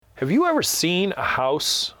Have you ever seen a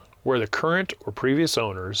house where the current or previous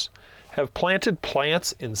owners have planted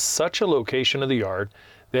plants in such a location of the yard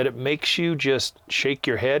that it makes you just shake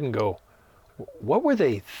your head and go, what were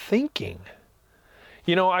they thinking?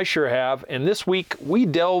 You know, I sure have, and this week we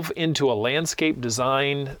delve into a landscape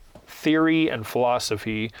design theory and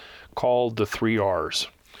philosophy called the 3 R's.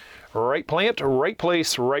 Right plant, right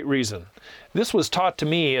place, right reason. This was taught to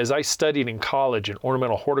me as I studied in college in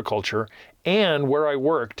ornamental horticulture and where I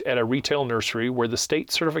worked at a retail nursery where the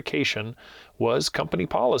state certification was company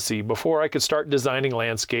policy before I could start designing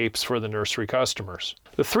landscapes for the nursery customers.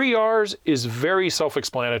 The 3 R's is very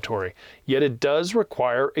self-explanatory, yet it does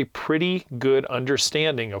require a pretty good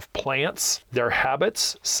understanding of plants, their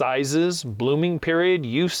habits, sizes, blooming period,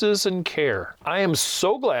 uses, and care. I am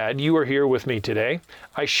so glad you are here with me today.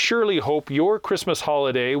 I surely hope your Christmas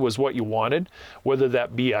holiday was what you wanted, whether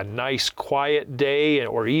that be a nice quiet day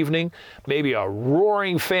or evening, maybe a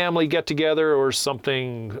roaring family get-together or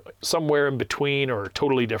something somewhere in between or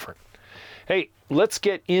totally different. Hey, let's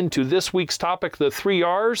get into this week's topic, the 3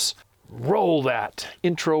 R's. Roll that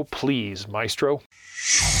intro, please, maestro.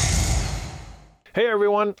 Hey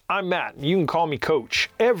everyone, I'm Matt. You can call me Coach.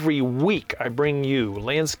 Every week I bring you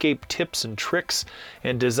landscape tips and tricks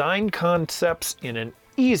and design concepts in an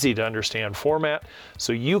easy to understand format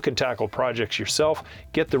so you can tackle projects yourself,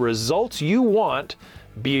 get the results you want,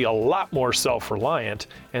 be a lot more self-reliant,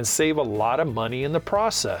 and save a lot of money in the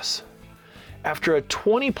process. After a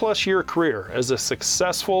 20-plus year career as a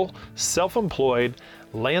successful, self-employed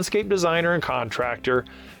landscape designer and contractor,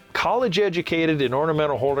 college-educated in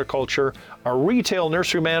ornamental horticulture, a retail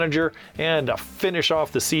nursery manager, and to finish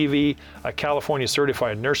off the CV, a California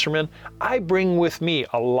certified nurseryman, I bring with me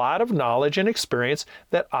a lot of knowledge and experience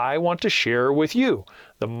that I want to share with you,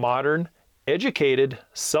 the modern, educated,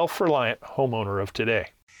 self-reliant homeowner of today.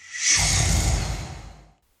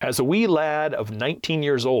 As a wee lad of 19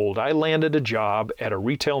 years old, I landed a job at a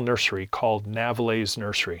retail nursery called Navalays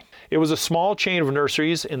Nursery. It was a small chain of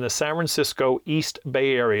nurseries in the San Francisco East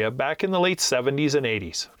Bay Area back in the late 70s and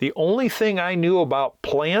 80s. The only thing I knew about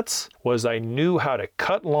plants was I knew how to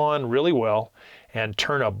cut lawn really well and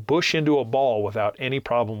turn a bush into a ball without any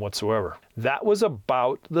problem whatsoever. That was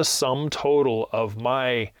about the sum total of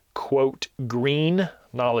my, quote, green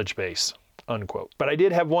knowledge base, unquote. But I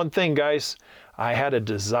did have one thing, guys. I had a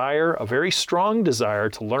desire, a very strong desire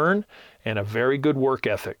to learn and a very good work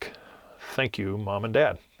ethic. Thank you, Mom and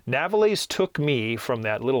Dad. Navalays took me from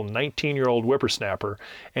that little 19-year-old whippersnapper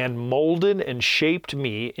and molded and shaped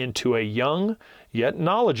me into a young yet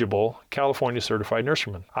knowledgeable California certified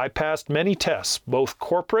nurseryman. I passed many tests, both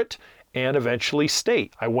corporate and eventually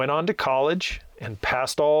state. I went on to college and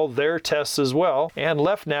passed all their tests as well, and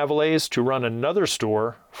left Navalays to run another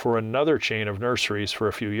store for another chain of nurseries for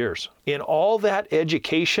a few years. In all that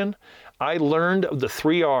education, I learned of the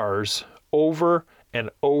 3 R's over and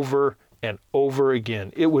over and over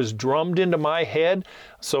again. It was drummed into my head,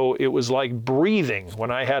 so it was like breathing when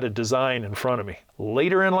I had a design in front of me.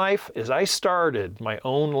 Later in life, as I started my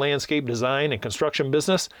own landscape design and construction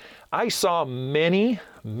business, I saw many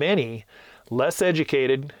less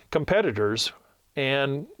educated competitors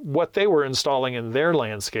and what they were installing in their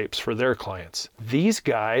landscapes for their clients. These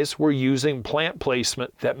guys were using plant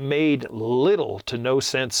placement that made little to no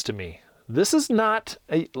sense to me. This is not,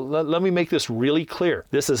 let me make this really clear.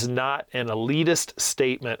 This is not an elitist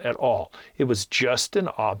statement at all. It was just an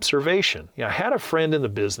observation. I had a friend in the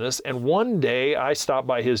business, and one day I stopped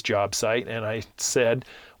by his job site and I said,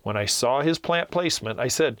 when I saw his plant placement, I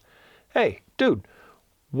said, "Hey, dude,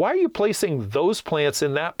 why are you placing those plants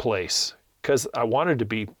in that place?" Because I wanted to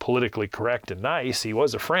be politically correct and nice. He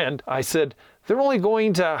was a friend. I said, "They're only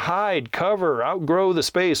going to hide, cover, outgrow the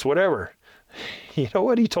space, whatever." You know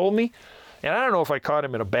what he told me? And I don't know if I caught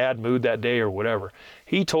him in a bad mood that day or whatever.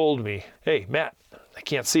 He told me, "Hey, Matt, I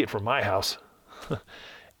can't see it from my house."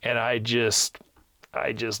 And I just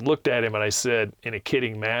looked at him and I said, in a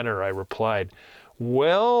kidding manner, I replied,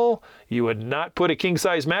 "Well, you would not put a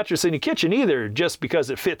king-size mattress in your kitchen either just because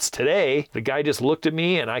it fits today." The guy just looked at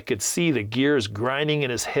me and I could see the gears grinding in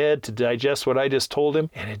his head to digest what I just told him,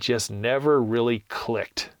 and it just never really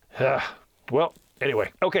clicked. Well,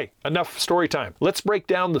 anyway, okay, enough story time. Let's break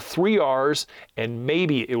down the 3 R's and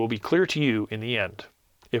maybe it will be clear to you in the end,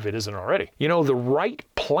 if it isn't already. You know, the right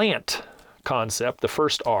plant concept, the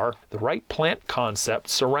first R, the right plant concept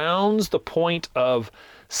surrounds the point of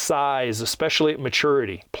size, especially at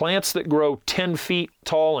maturity. Plants that grow 10 feet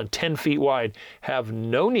tall and 10 feet wide have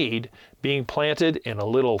no need being planted in a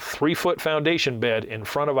little 3-foot foundation bed in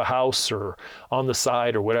front of a house or on the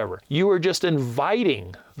side or whatever. You are just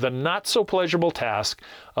inviting the not so pleasurable task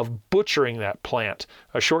of butchering that plant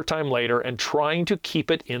a short time later and trying to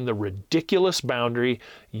keep it in the ridiculous boundary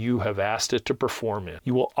you have asked it to perform in.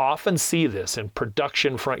 You will often see this in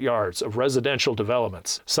production front yards of residential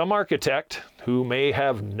developments. Some architect who may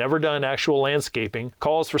have never done actual landscaping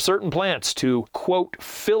calls for certain plants to, quote,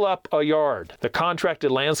 fill up a yard. The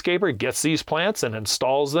contracted landscaper gets these plants and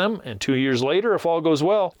installs them, and 2 years later, if all goes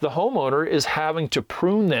well, the homeowner is having to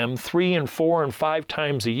prune them 3 and 4 and 5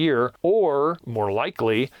 times a year, or, more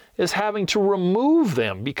likely, is having to remove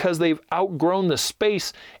them because they've outgrown the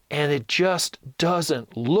space and it just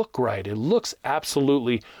doesn't look right. It looks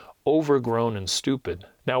absolutely overgrown and stupid.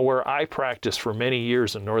 Now, where I practiced for many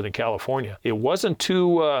years in Northern California, it wasn't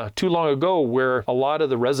too long ago where a lot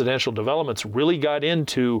of the residential developments really got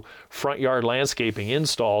into front yard landscaping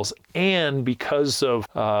installs, and because of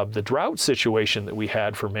the drought situation that we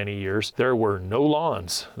had for many years, there were no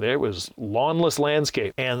lawns. There was lawnless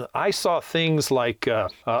landscape, and I saw things like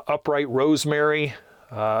upright rosemary,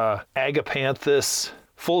 agapanthus,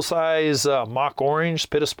 full-size mock orange,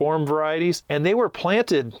 pittosporum varieties, and they were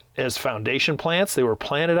planted as foundation plants. They were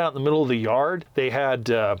planted out in the middle of the yard. They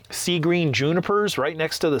had sea green junipers right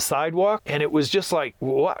next to the sidewalk, and it was just like,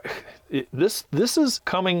 what? This is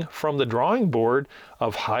coming from the drawing board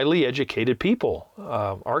of highly educated people.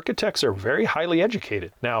 Architects are very highly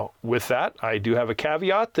educated. Now, with that, I do have a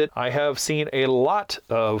caveat that I have seen a lot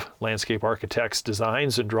of landscape architects'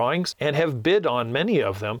 designs and drawings and have bid on many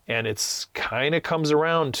of them, and it's kind of comes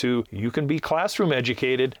around to you can be classroom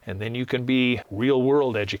educated and then you can be real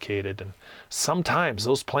world educated, and sometimes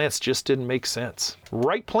those plants just didn't make sense.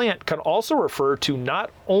 Right plant can also refer to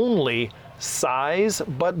not only size,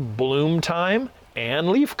 but bloom time and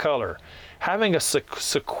leaf color. Having a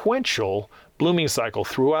sequential blooming cycle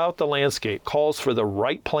throughout the landscape calls for the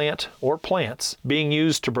right plant or plants being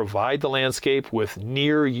used to provide the landscape with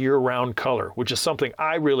near year-round color, which is something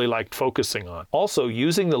I really liked focusing on. Also,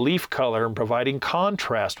 using the leaf color and providing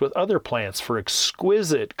contrast with other plants for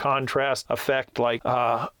exquisite contrast effect, like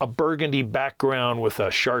a burgundy background with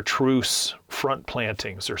a chartreuse front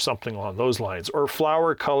plantings or something along those lines, or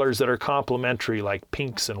flower colors that are complementary like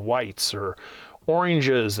pinks and whites, or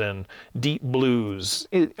oranges and deep blues.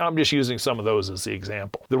 I'm just using some of those as the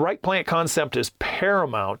example. The right plant concept is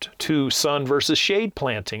paramount to sun versus shade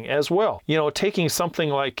planting as well. You know, taking something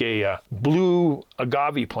like a blue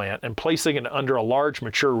agave plant and placing it under a large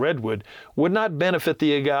mature redwood would not benefit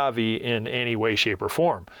the agave in any way, shape, or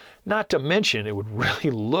form. Not to mention, it would really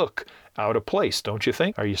look out of place, don't you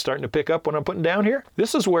think? Are you starting to pick up what I'm putting down here?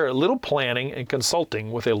 This is where a little planning and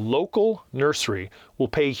consulting with a local nursery will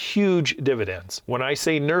pay huge dividends. When I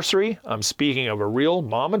say nursery, I'm speaking of a real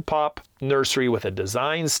mom and pop nursery with a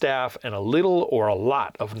design staff and a little or a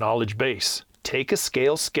lot of knowledge base. Take a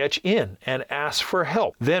scale sketch in and ask for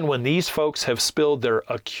help. Then when these folks have spilled their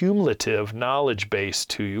accumulative knowledge base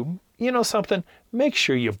to you, you know something? Make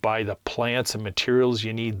sure you buy the plants and materials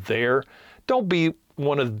you need there. Don't be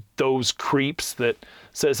one of those creeps that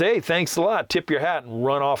says, hey, thanks a lot, tip your hat, and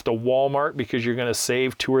run off to Walmart because you're going to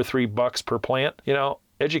save $2 or $3 per plant. You know,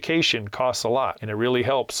 education costs a lot, and it really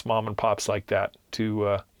helps mom and pops like that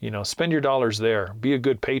to, spend your dollars there. Be a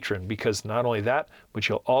good patron, because not only that, but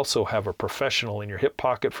you'll also have a professional in your hip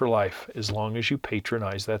pocket for life as long as you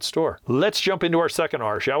patronize that store. Let's jump into our second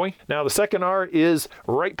R, shall we? Now, the second R is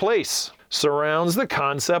right place. Surrounds the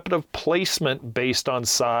concept of placement based on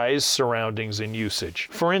size, surroundings, and usage.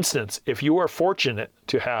 For instance, if you are fortunate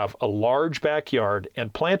to have a large backyard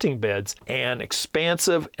and planting beds and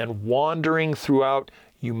expansive and wandering throughout,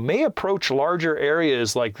 you may approach larger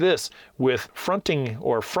areas like this with fronting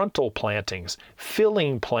or frontal plantings,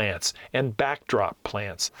 filling plants, and backdrop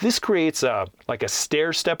plants. This creates a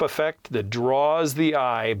stair-step effect that draws the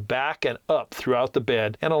eye back and up throughout the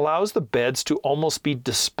bed and allows the beds to almost be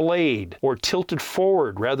displayed or tilted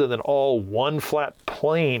forward rather than all one flat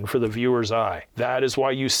plane for the viewer's eye. That is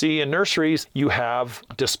why you see in nurseries you have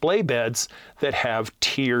display beds that have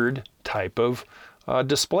tiered type of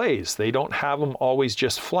displays. They don't have them always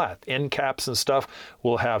just flat. End caps and stuff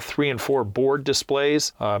will have 3 and 4 board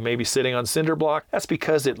displays, maybe sitting on cinder block. That's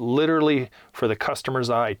because it literally, for the customer's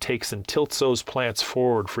eye, takes and tilts those plants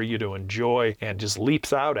forward for you to enjoy and just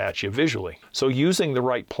leaps out at you visually. So using the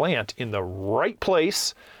right plant in the right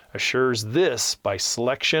place assures this by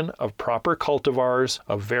selection of proper cultivars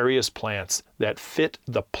of various plants that fit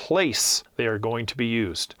the place they are going to be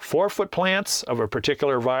used. 4-foot plants of a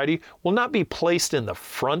particular variety will not be placed in the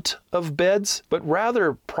front of beds, but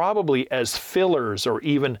rather probably as fillers or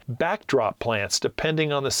even backdrop plants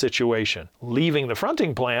depending on the situation, leaving the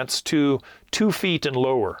fronting plants to 2 feet and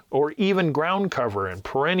lower, or even ground cover and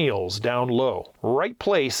perennials down low. Right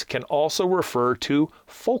place can also refer to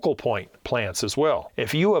focal point plants as well.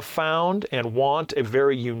 If you have found and want a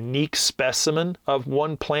very unique specimen of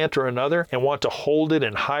one plant or another and want to hold it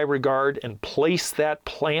in high regard and place that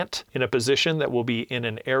plant in a position that will be in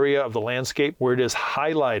an area of the landscape where it is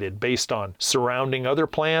highlighted based on surrounding other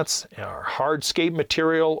plants or hardscape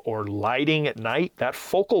material or lighting at night, that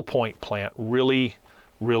focal point plant really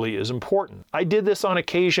is important. I did this on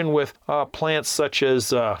occasion with plants such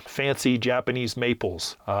as fancy Japanese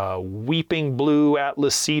maples, weeping blue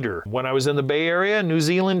Atlas cedar. When I was in the Bay Area, New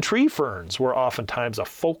Zealand tree ferns were oftentimes a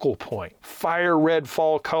focal point. Fire red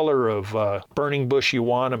fall color of burning bush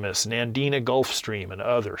euonymus, Nandina Gulfstream, and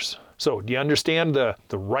others. So do you understand the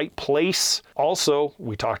right place? Also,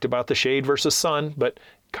 we talked about the shade versus sun, but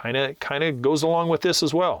kind of goes along with this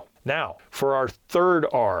as well. Now, for our third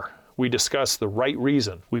R, we discuss the right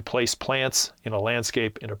reason we place plants in a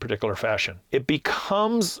landscape in a particular fashion. It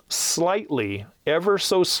becomes ever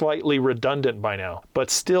so slightly redundant by now, but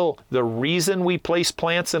still the reason we place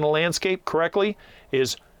plants in a landscape correctly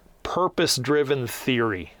is purpose-driven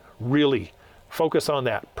theory. Really focus on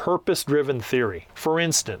that, purpose-driven theory. For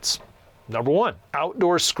instance, number 1,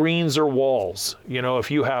 outdoor screens or walls. You know, if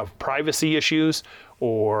you have privacy issues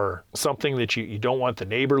or something that you don't want the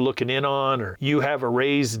neighbor looking in on, or you have a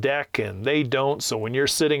raised deck and they don't, so when you're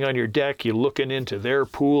sitting on your deck, you're looking into their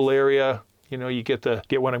pool area. You know, you get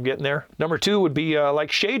what I'm getting there. Number 2 would be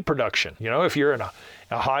like shade production. You know, if you're in a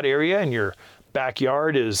hot area and your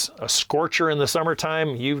backyard is a scorcher in the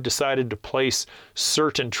summertime, you've decided to place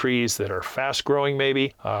certain trees that are fast growing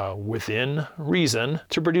maybe within reason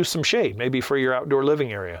to produce some shade, maybe for your outdoor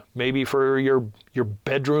living area, maybe for your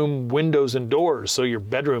bedroom windows and doors so your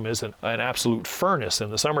bedroom isn't an absolute furnace in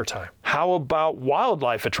the summertime. How about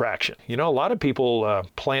wildlife attraction? You know, a lot of people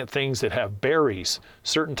plant things that have berries,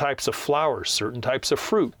 certain types of flowers, certain types of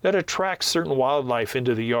fruit that attract certain wildlife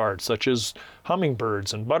into the yard, such as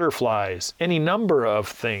hummingbirds and butterflies, any number of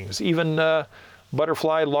things, even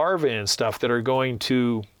butterfly larvae and stuff that are going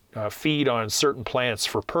to feed on certain plants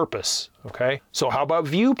for purpose, okay? So how about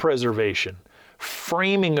view preservation?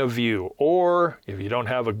 Framing a view, or if you don't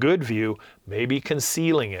have a good view, maybe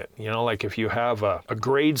concealing it. You know, like if you have a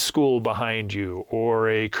grade school behind you, or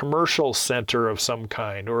a commercial center of some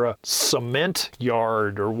kind, or a cement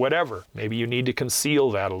yard, or whatever. Maybe you need to conceal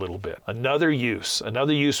that a little bit. Another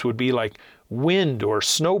use would be like wind or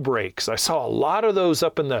snow breaks. I saw a lot of those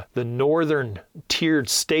up in the northern tiered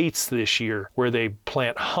states this year, where they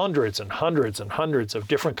plant hundreds and hundreds and hundreds of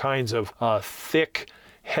different kinds of thick,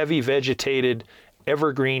 heavy vegetated,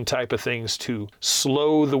 evergreen type of things to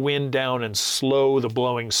slow the wind down and slow the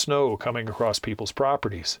blowing snow coming across people's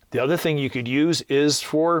properties. The other thing you could use is,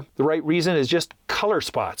 for the right reason, is just color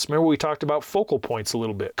spots. Remember we talked about focal points a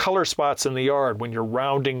little bit. Color spots in the yard. When you're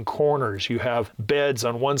rounding corners, you have beds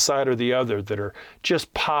on one side or the other that are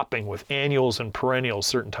just popping with annuals and perennials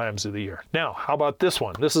certain times of the year. Now, how about this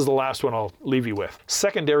one? This is the last one I'll leave you with.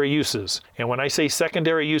 Secondary uses. And when I say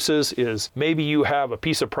secondary uses, is maybe you have a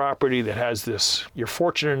piece of property that has this, you're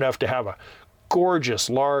fortunate enough to have a gorgeous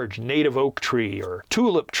large native oak tree or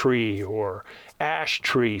tulip tree or ash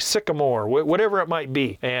tree, sycamore, whatever it might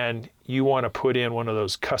be, and you want to put in one of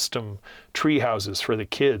those custom tree houses for the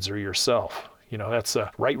kids or yourself. You know, that's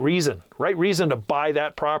a right reason to buy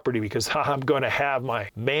that property, because I'm going to have my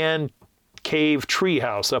man cave tree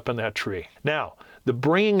house up in that tree. Now, the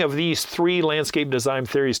bringing of these 3 landscape design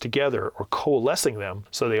theories together, or coalescing them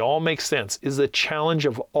so they all make sense, is the challenge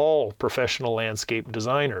of all professional landscape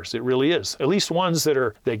designers. It really is. At least ones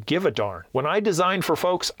that give a darn. When I designed for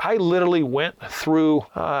folks, I literally went through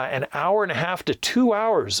an hour and a half to 2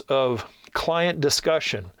 hours of client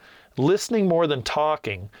discussion, listening more than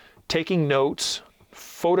talking, taking notes,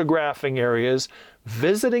 photographing areas,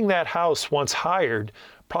 visiting that house once hired,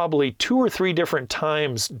 probably 2 or 3 different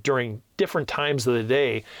times during different times of the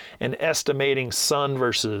day, and estimating sun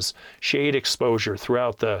versus shade exposure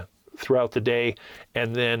throughout the day,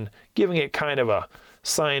 and then giving it kind of a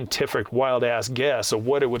scientific wild ass guess of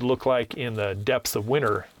what it would look like in the depths of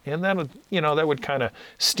winter. And that would kind of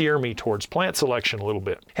steer me towards plant selection a little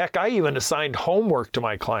bit. Heck, I even assigned homework to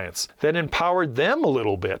my clients that empowered them a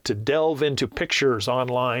little bit to delve into pictures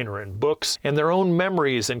online or in books and their own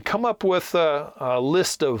memories, and come up with a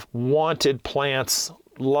list of wanted plants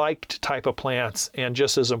liked type of plants, and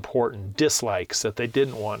just as important, dislikes that they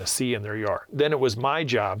didn't want to see in their yard. Then it was my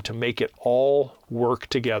job to make it all work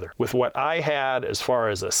together with what I had as far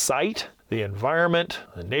as a site, the environment,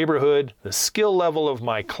 the neighborhood, the skill level of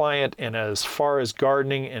my client, and as far as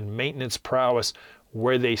gardening and maintenance prowess,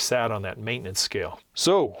 where they sat on that maintenance scale.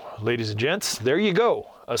 So, ladies and gents, there you go.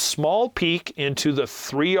 A small peek into the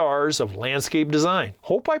 3 R's of landscape design.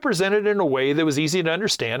 Hope I presented it in a way that was easy to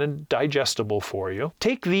understand and digestible for you.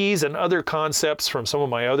 Take these and other concepts from some of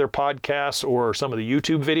my other podcasts or some of the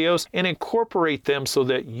YouTube videos and incorporate them so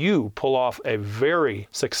that you pull off a very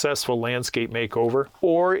successful landscape makeover.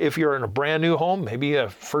 Or if you're in a brand new home, maybe a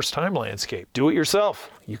first-time landscape, do it yourself.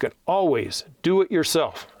 You can always do it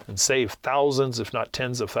yourself and save thousands, if not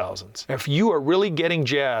tens of thousands. If you are really getting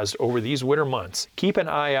jazzed over these winter months, keep an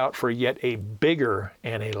eye out for yet a bigger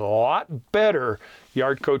and a lot better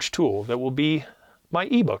Yard Coach tool that will be my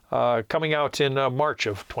ebook coming out in March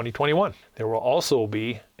of 2021. There will also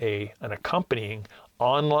be an accompanying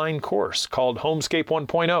online course called Homescape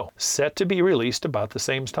 1.0, set to be released about the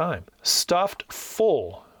same time, stuffed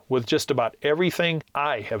full with just about everything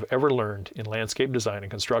I have ever learned in landscape design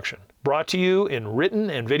and construction. Brought to you in written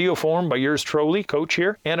and video form by yours truly, Coach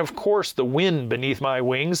here, and of course the wind beneath my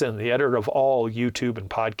wings and the editor of all YouTube and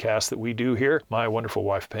podcasts that we do here, my wonderful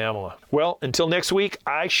wife Pamela. Well, until next week,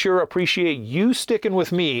 I sure appreciate you sticking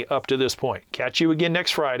with me up to this point. Catch you again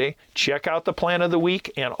next Friday. Check out the plan of the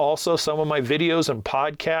week and also some of my videos and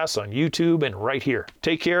podcasts on YouTube and right here.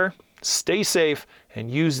 Take care, stay safe,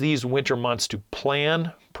 and use these winter months to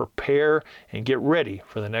plan, prepare, and get ready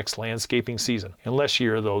for the next landscaping season. Unless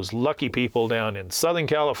you're those lucky people down in Southern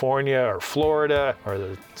California or Florida or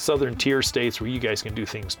the southern tier states where you guys can do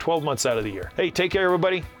things 12 months out of the year. Hey, take care,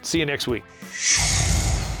 everybody. See you next week.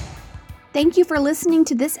 Thank you for listening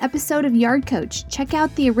to this episode of Yard Coach. Check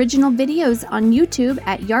out the original videos on YouTube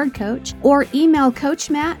at Yard Coach or email Coach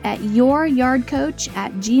Matt at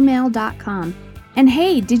youryardcoach@gmail.com. And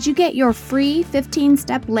hey, did you get your free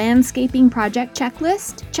 15-step landscaping project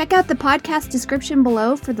checklist? Check out the podcast description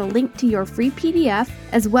below for the link to your free PDF,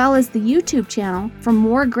 as well as the YouTube channel for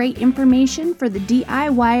more great information for the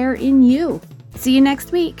DIYer in you. See you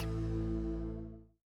next week.